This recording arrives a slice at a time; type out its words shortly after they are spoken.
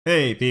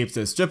Hey peeps,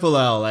 it's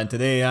Tripl-L, and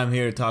today I'm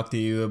here to talk to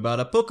you about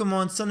a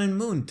Pokemon Sun and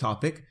Moon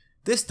topic,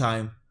 this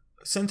time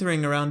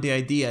centering around the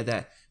idea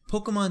that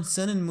Pokemon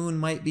Sun and Moon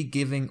might be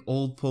giving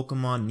old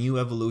Pokemon new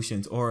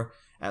evolutions, or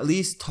at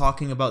least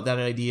talking about that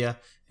idea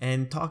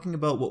and talking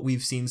about what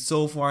we've seen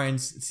so far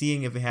and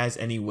seeing if it has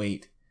any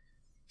weight.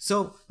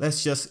 So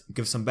let's just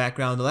give some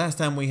background. The last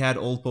time we had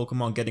old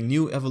Pokemon getting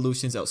new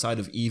evolutions outside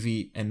of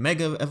Eevee and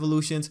Mega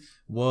evolutions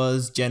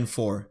was Gen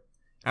 4.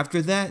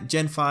 After that,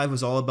 Gen 5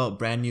 was all about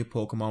brand new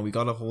Pokemon. We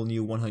got a whole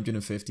new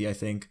 150, I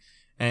think.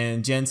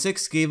 And Gen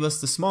 6 gave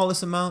us the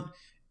smallest amount,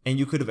 and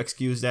you could have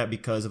excused that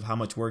because of how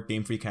much work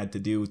Game Freak had to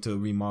do to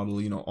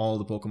remodel, all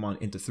the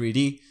Pokemon into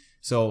 3D.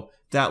 So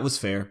that was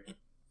fair.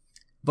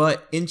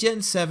 But in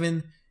Gen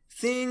 7,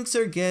 things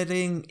are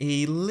getting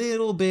a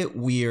little bit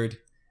weird.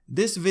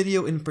 This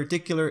video in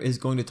particular is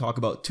going to talk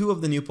about two of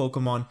the new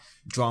Pokemon,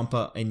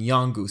 Drampa and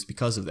Yungoos,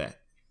 because of that.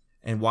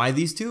 And why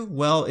these two?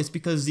 Well, it's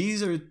because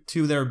these are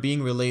two that are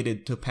being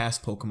related to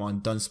past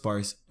Pokemon,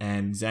 Dunsparce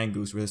and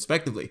Zangoose,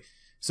 respectively.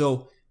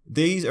 So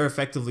these are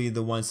effectively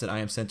the ones that I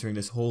am centering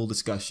this whole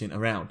discussion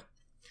around.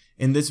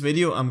 In this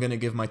video, I'm going to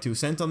give my 2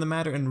 cents on the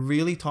matter and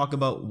really talk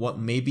about what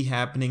may be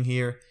happening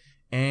here,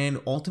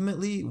 and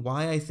ultimately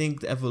why I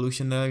think the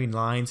evolutionary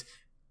lines,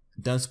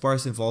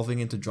 Dunsparce evolving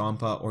into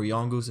Drampa or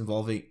Yungoos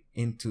evolving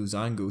into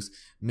Zangoose,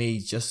 may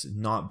just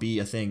not be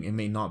a thing.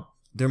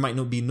 There might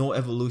not be no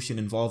evolution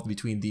involved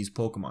between these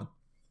Pokemon.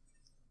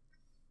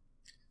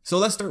 So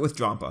let's start with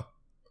Drampa.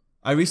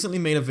 I recently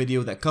made a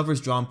video that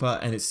covers Drampa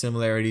and its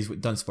similarities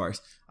with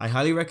Dunsparce. I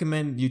highly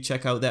recommend you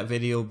check out that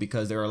video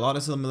because there are a lot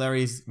of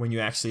similarities when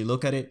you actually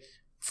look at it,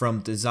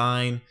 from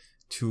design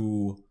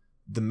to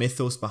the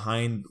mythos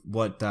behind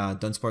what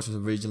Dunsparce was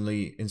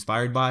originally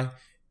inspired by.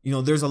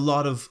 There's a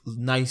lot of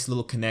nice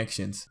little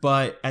connections.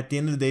 But at the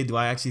end of the day, do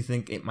I actually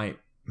think it might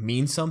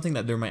mean something,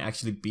 that there might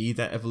actually be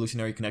that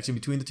evolutionary connection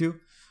between the two?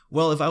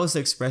 Well, if I was to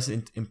express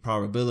it in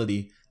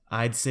probability,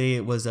 I'd say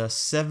it was a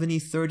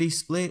 70-30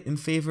 split in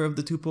favor of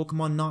the two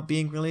Pokemon not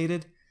being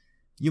related.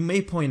 You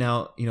may point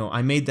out,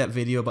 I made that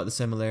video about the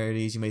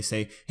similarities. You may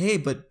say, hey,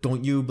 but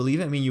don't you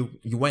believe it? I mean,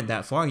 you went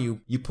that far. You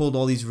pulled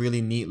all these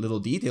really neat little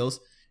details.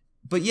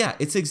 But yeah,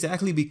 it's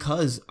exactly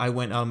because I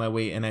went out of my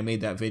way and I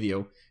made that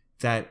video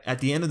that at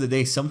the end of the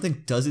day,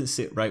 something doesn't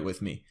sit right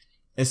with me.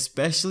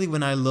 Especially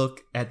when I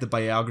look at the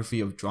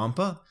biography of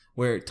Drampa,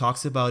 where it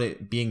talks about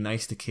it being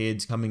nice to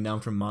kids, coming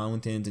down from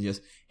mountains and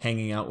just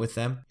hanging out with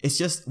them. It's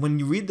just, when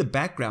you read the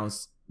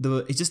backgrounds,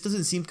 it just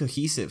doesn't seem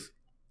cohesive.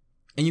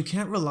 And you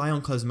can't rely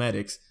on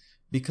cosmetics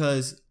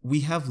because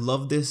we have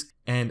Luvdisc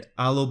and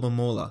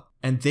Alomomola,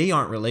 and they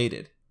aren't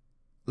related.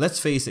 Let's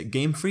face it,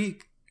 Game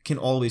Freak can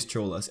always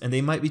troll us, and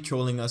they might be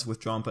trolling us with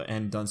Drampa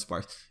and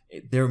Dunsparce.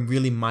 There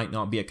really might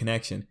not be a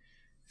connection.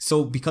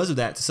 So because of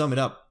that, to sum it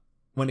up,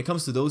 when it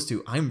comes to those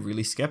two, I'm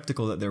really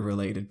skeptical that they're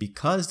related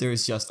because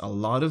there's just a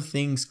lot of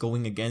things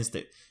going against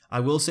it.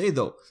 I will say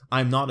though,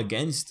 I'm not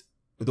against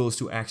those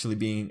two actually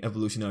being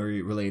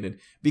evolutionary related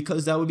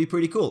because that would be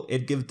pretty cool.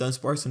 It'd give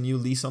Dunsparce a new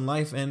lease on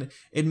life and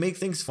it'd make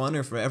things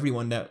funner for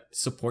everyone that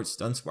supports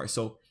Dunsparce.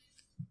 So,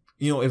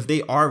 if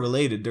they are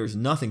related, there's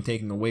nothing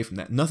taken away from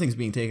that. Nothing's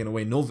being taken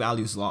away. No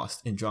value's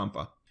lost in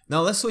Drampa.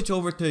 Now let's switch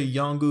over to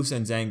Yungoos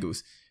and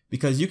Zangoose,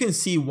 because you can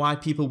see why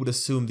people would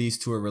assume these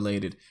two are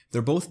related.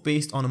 They're both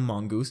based on a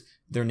mongoose,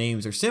 their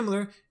names are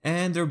similar,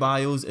 and their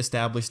bios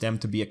establish them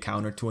to be a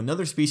counter to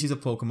another species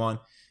of Pokemon,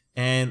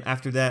 and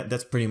after that,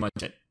 that's pretty much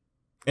it.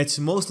 It's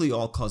mostly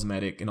all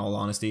cosmetic, in all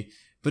honesty,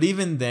 but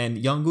even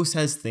then, Yungoos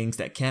has things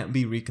that can't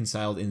be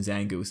reconciled in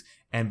Zangoose,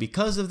 and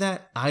because of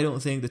that, I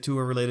don't think the two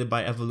are related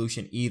by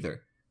evolution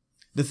either.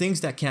 The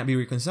things that can't be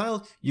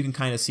reconciled, you can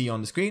kind of see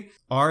on the screen,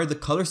 are the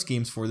color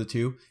schemes for the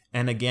two,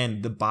 and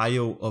again, the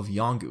bio of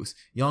Yungoos.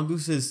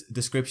 Yungoos'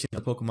 description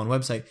on the Pokemon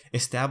website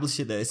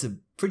establishes that it's a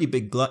pretty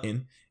big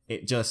glutton.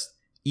 It just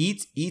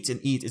eats, and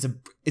eats.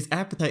 Its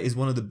appetite is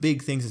one of the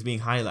big things that's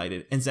being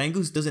highlighted, and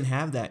Zangoose doesn't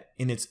have that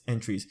in its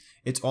entries.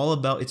 It's all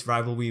about its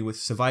rivalry with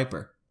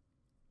Seviper.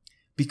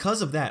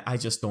 Because of that, I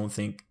just don't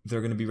think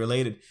they're going to be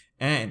related.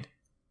 And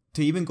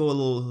to even go a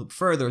little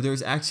further,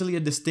 there's actually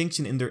a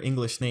distinction in their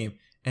English name.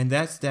 And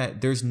that's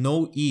that there's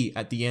no E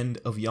at the end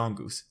of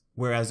Yungoos,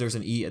 whereas there's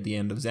an E at the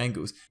end of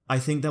Zangoose. I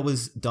think that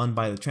was done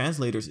by the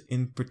translators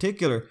in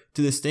particular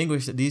to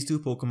distinguish that these two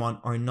Pokemon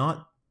are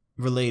not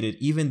related,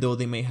 even though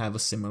they may have a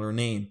similar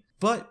name.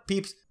 But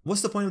peeps,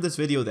 what's the point of this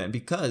video then?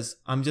 Because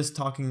I'm just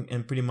talking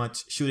and pretty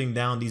much shooting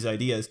down these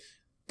ideas.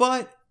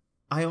 But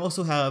I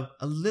also have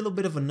a little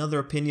bit of another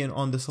opinion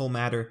on this whole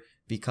matter,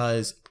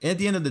 because at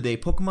the end of the day,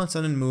 Pokemon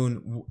Sun and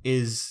Moon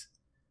was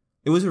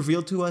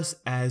revealed to us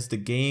as the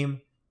game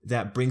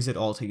that brings it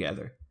all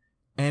together.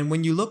 And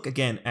when you look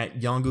again at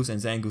Yungoos and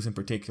Zangoose in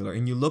particular,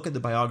 and you look at the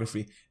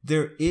biography,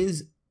 there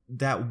is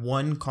that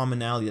one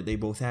commonality that they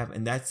both have,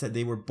 and that's that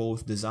they were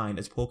both designed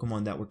as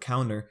Pokemon that were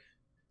counter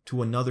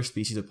to another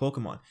species of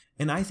Pokemon.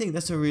 And I think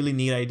that's a really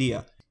neat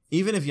idea.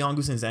 Even if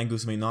Yungoos and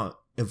Zangoose may not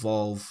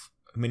evolve,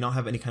 may not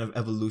have any kind of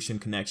evolution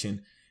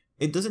connection,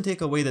 it doesn't take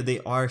away that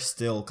they are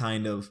still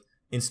kind of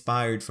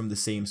inspired from the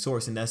same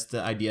source, and that's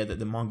the idea that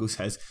the mongoose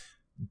has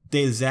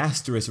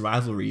disastrous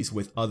rivalries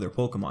with other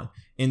Pokemon.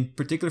 In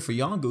particular for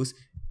Yungoos,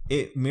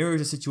 it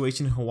mirrors a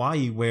situation in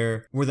Hawaii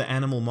where the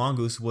animal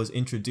mongoose was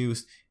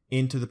introduced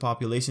into the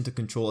population to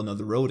control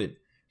another rodent.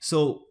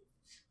 So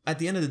at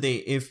the end of the day,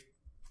 if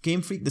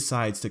Game Freak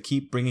decides to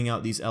keep bringing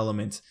out these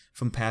elements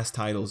from past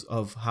titles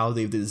of how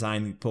they've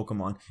designed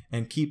Pokemon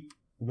and keep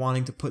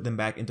wanting to put them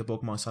back into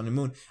Pokemon Sun and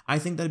Moon, I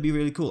think that'd be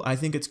really cool. I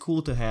think it's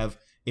cool to have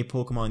a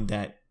Pokemon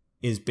that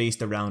is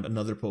based around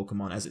another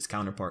Pokemon as its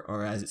counterpart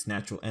or as its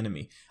natural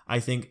enemy. I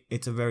think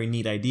it's a very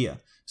neat idea.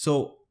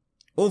 So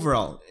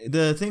overall,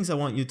 the things I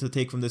want you to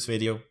take from this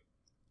video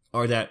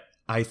are that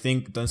I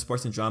think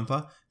Dunsparce and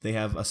Drampa, they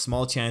have a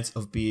small chance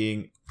of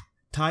being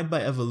tied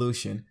by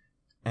evolution.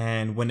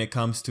 And when it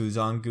comes to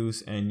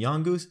Yungoos and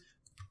Yungoos,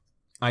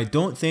 I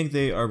don't think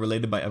they are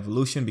related by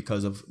evolution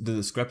because of the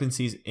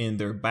discrepancies in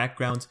their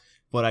backgrounds,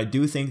 but I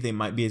do think they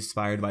might be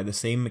inspired by the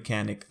same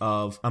mechanic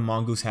of a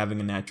mongoose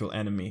having a natural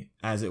enemy,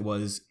 as it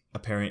was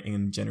apparent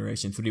in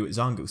Generation 3 with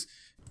Yungoos.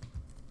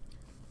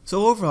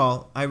 So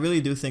overall, I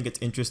really do think it's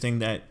interesting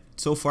that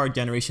so far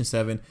Generation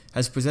 7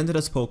 has presented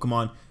us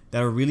Pokemon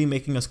that are really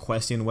making us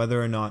question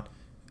whether or not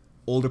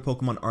older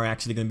Pokemon are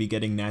actually going to be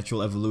getting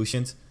natural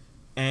evolutions.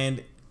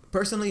 And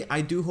personally,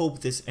 I do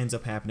hope this ends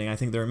up happening. I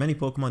think there are many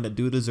Pokemon that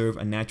do deserve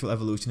a natural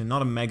evolution and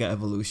not a mega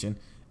evolution.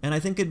 And I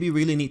think it'd be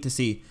really neat to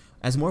see.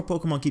 As more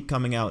Pokemon keep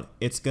coming out,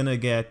 it's gonna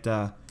get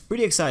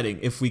pretty exciting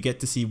if we get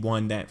to see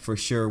one that for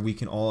sure we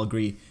can all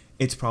agree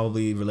it's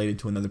probably related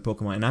to another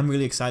Pokemon. And I'm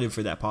really excited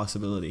for that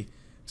possibility.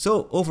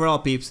 So overall,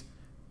 peeps,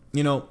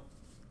 you know,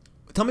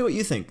 tell me what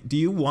you think. Do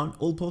you want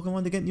old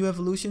Pokemon to get new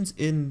evolutions?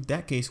 In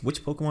that case,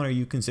 which Pokemon are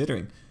you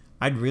considering?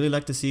 I'd really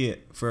like to see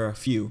it for a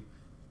few,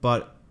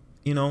 but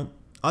you know,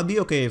 I'd be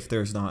okay if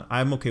there's not.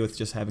 I'm okay with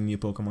just having new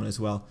Pokemon as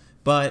well.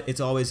 But it's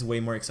always way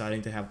more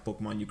exciting to have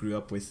Pokemon you grew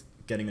up with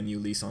getting a new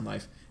lease on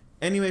life.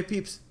 Anyway,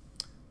 peeps,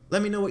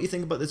 let me know what you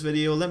think about this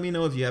video. Let me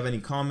know if you have any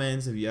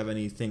comments, if you have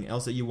anything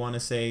else that you want to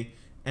say.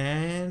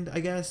 And I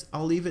guess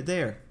I'll leave it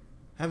there.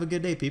 Have a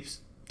good day,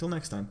 peeps. Till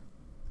next time.